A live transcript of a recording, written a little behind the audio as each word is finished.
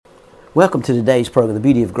Welcome to today's program, The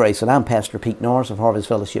Beauty of Grace, and I'm Pastor Pete Norris of Harvest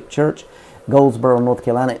Fellowship Church, Goldsboro, North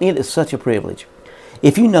Carolina. And it is such a privilege.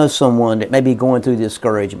 If you know someone that may be going through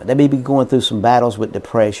discouragement, they may be going through some battles with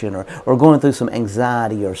depression or going through some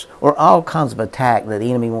anxiety or all kinds of attack that the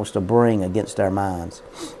enemy wants to bring against their minds,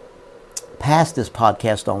 pass this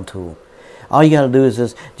podcast on to them. All you got to do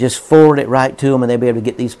is just forward it right to them, and they'll be able to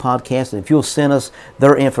get these podcasts. And if you'll send us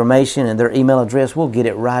their information and their email address, we'll get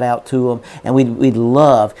it right out to them. And we'd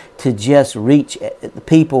love to just reach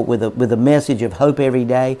people with a message of hope every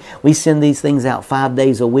day. We send these things out 5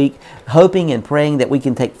 days a week, hoping and praying that we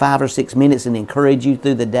can take 5 or 6 minutes and encourage you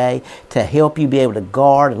through the day to help you be able to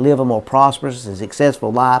guard and live a more prosperous and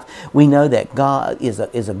successful life. We know that God is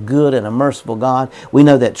a good and a merciful God. We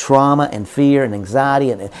know that trauma and fear and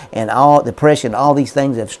anxiety and all depression, all these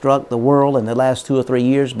things have struck the world in the last 2 or 3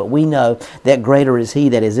 years, but we know that greater is He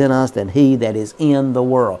that is in us than he that is in the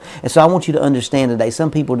world. And so I want you to understand today, some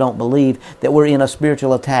people don't believe that we're in a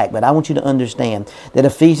spiritual attack, but I want you to understand that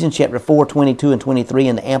Ephesians chapter 4, 22 and 23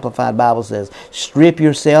 in the Amplified Bible says, strip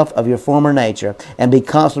yourself of your former nature and be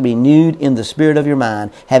constantly renewed in the spirit of your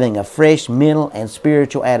mind, having a fresh mental and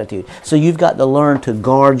spiritual attitude. So you've got to learn to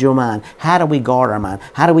guard your mind. How do we guard our mind?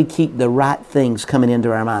 How do we keep the right things coming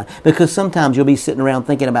into our mind? Because sometimes you'll be sitting around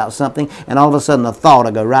thinking about something, and all of a sudden a thought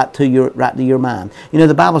will go right to your mind. You know,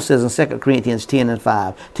 the Bible says in 2 Corinthians 10 and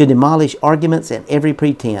 5, to demolish arguments and every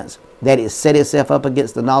pretense that is set itself up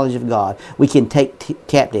against the knowledge of God, we can take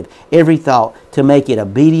captive every thought to make it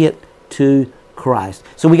obedient to Christ.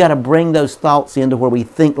 So we got to bring those thoughts into where we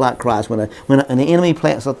think like Christ. When the enemy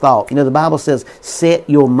plants a thought, you know, the Bible says, set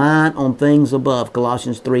your mind on things above,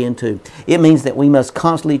 Colossians 3 and 2. It means that we must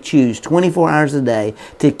constantly choose 24 hours a day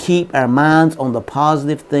to keep our minds on the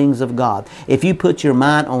positive things of God. If you put your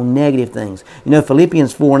mind on negative things, you know,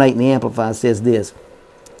 Philippians 4 and 8 in the Amplified says this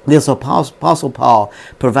Apostle Paul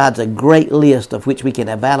provides a great list of which we can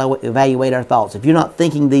evaluate our thoughts. If you're not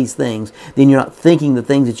thinking these things, then you're not thinking the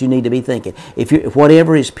things that you need to be thinking. If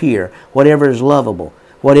whatever is pure, whatever is lovable,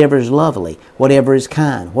 whatever is lovely, whatever is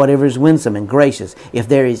kind, whatever is winsome and gracious, if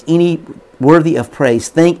there is any worthy of praise,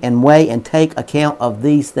 think and weigh and take account of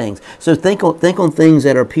these things. So think on things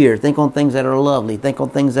that are pure, think on things that are lovely, think on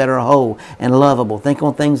things that are whole and lovable, think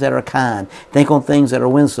on things that are kind, think on things that are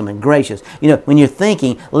winsome and gracious. You know, when you're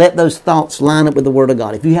thinking, let those thoughts line up with the Word of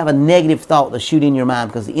God. If you have a negative thought to shoot in your mind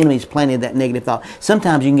because the enemy's planted that negative thought,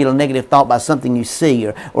 sometimes you can get a negative thought by something you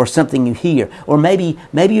see or something you hear. Or maybe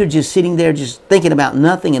you're just sitting there just thinking about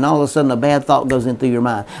nothing, and all of a sudden a bad thought goes in through your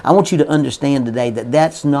mind. I want you to understand today that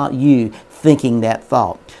that's not you thinking that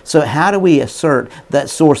thought. So how do we assert that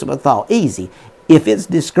source of a thought? Easy. If it's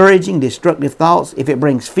discouraging, destructive thoughts, if it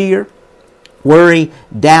brings fear, worry,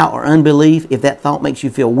 doubt, or unbelief, if that thought makes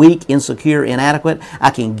you feel weak, insecure, inadequate,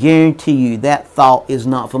 I can guarantee you that thought is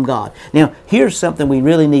not from God. Now, here's something we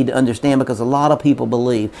really need to understand, because a lot of people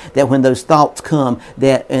believe that when those thoughts come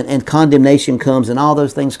and condemnation comes and all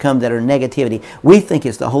those things come that are negativity, we think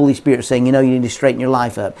it's the Holy Spirit saying, you know, you need to straighten your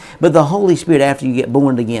life up. But the Holy Spirit, after you get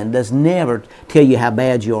born again, does never tell you how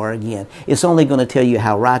bad you are again. It's only going to tell you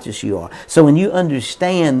how righteous you are. So when you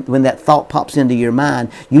understand when that thought pops into your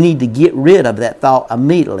mind, you need to get rid of that thought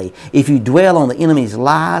immediately. If you dwell on the enemy's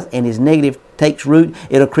lies and his negative takes root,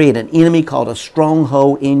 it'll create an enemy called a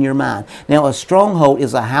stronghold in your mind. Now, a stronghold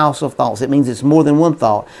is a house of thoughts. It means it's more than one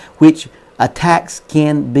thought, which attacks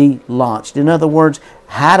can be launched. In other words,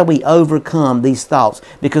 how do we overcome these thoughts?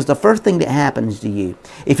 Because the first thing that happens to you,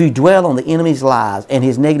 if you dwell on the enemy's lies and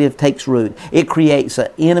his negative takes root, it creates an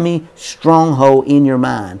enemy stronghold in your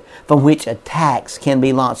mind from which attacks can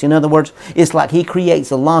be launched. In other words, it's like he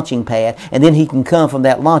creates a launching pad, and then he can come from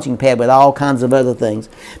that launching pad with all kinds of other things,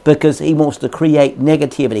 because he wants to create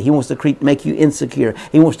negativity. He wants to make you insecure.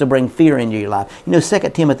 He wants to bring fear into your life. You know, 2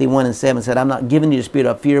 Timothy 1 and 7 said, I'm not giving you the spirit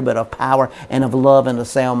of fear, but of power and of love and a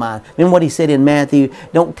sound mind. Remember what he said in Matthew?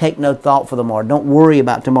 Don't take no thought for tomorrow. Don't worry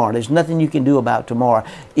about tomorrow. There's nothing you can do about tomorrow.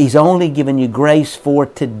 He's only giving you grace for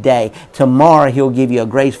today. Tomorrow He'll give you a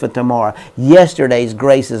grace for tomorrow. Yesterday's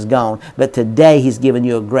grace is gone, but today He's giving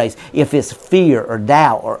you a grace. If it's fear or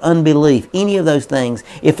doubt or unbelief, any of those things,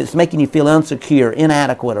 if it's making you feel insecure,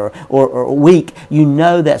 inadequate, or weak, you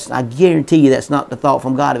know I guarantee you that's not the thought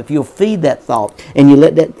from God. If you'll feed that thought and you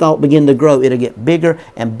let that thought begin to grow, it'll get bigger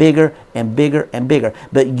and bigger and bigger and bigger.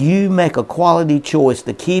 But you make a quality choice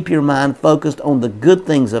to keep your mind focused on the good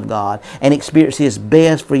things of God and experience His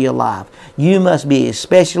best for your life. You must be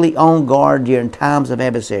especially on guard during times of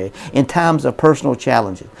adversity, in times of personal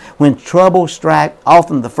challenges. When trouble strikes,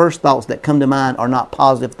 often the first thoughts that come to mind are not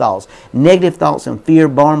positive thoughts. Negative thoughts and fear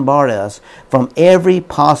bombard us from every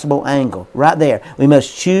possible angle. Right there, we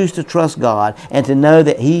must choose to trust God and to know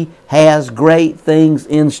that He has great things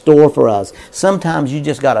in store for us. Sometimes you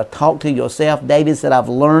just got to talk to yourself. David said, I've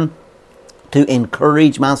learned to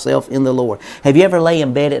encourage myself in the Lord. Have you ever lay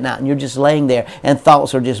in bed at night and you're just laying there and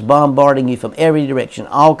thoughts are just bombarding you from every direction,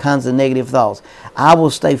 all kinds of negative thoughts? I will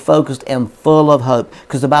stay focused and full of hope,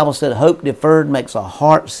 because the Bible said hope deferred makes a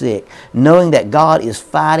heart sick, knowing that God is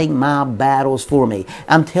fighting my battles for me.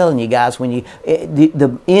 I'm telling you guys, when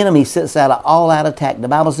the enemy sets out an all-out attack, the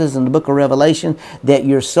Bible says in the book of Revelation that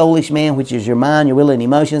your soulish man, which is your mind, your will, and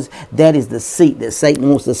emotions, that is the seat that Satan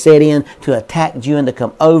wants to set in to attack you and to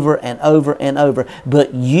come over and over and over.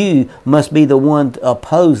 But you must be the one to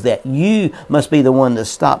oppose that. You must be the one to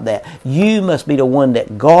stop that. You must be the one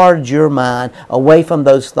that guards your mind away from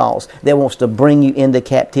those thoughts that wants to bring you into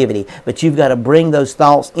captivity. But you've got to bring those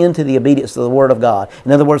thoughts into the obedience of the Word of God.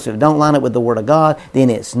 In other words, if it don't line up with the Word of God, then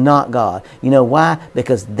it's not God. You know why?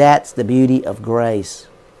 Because that's the beauty of grace.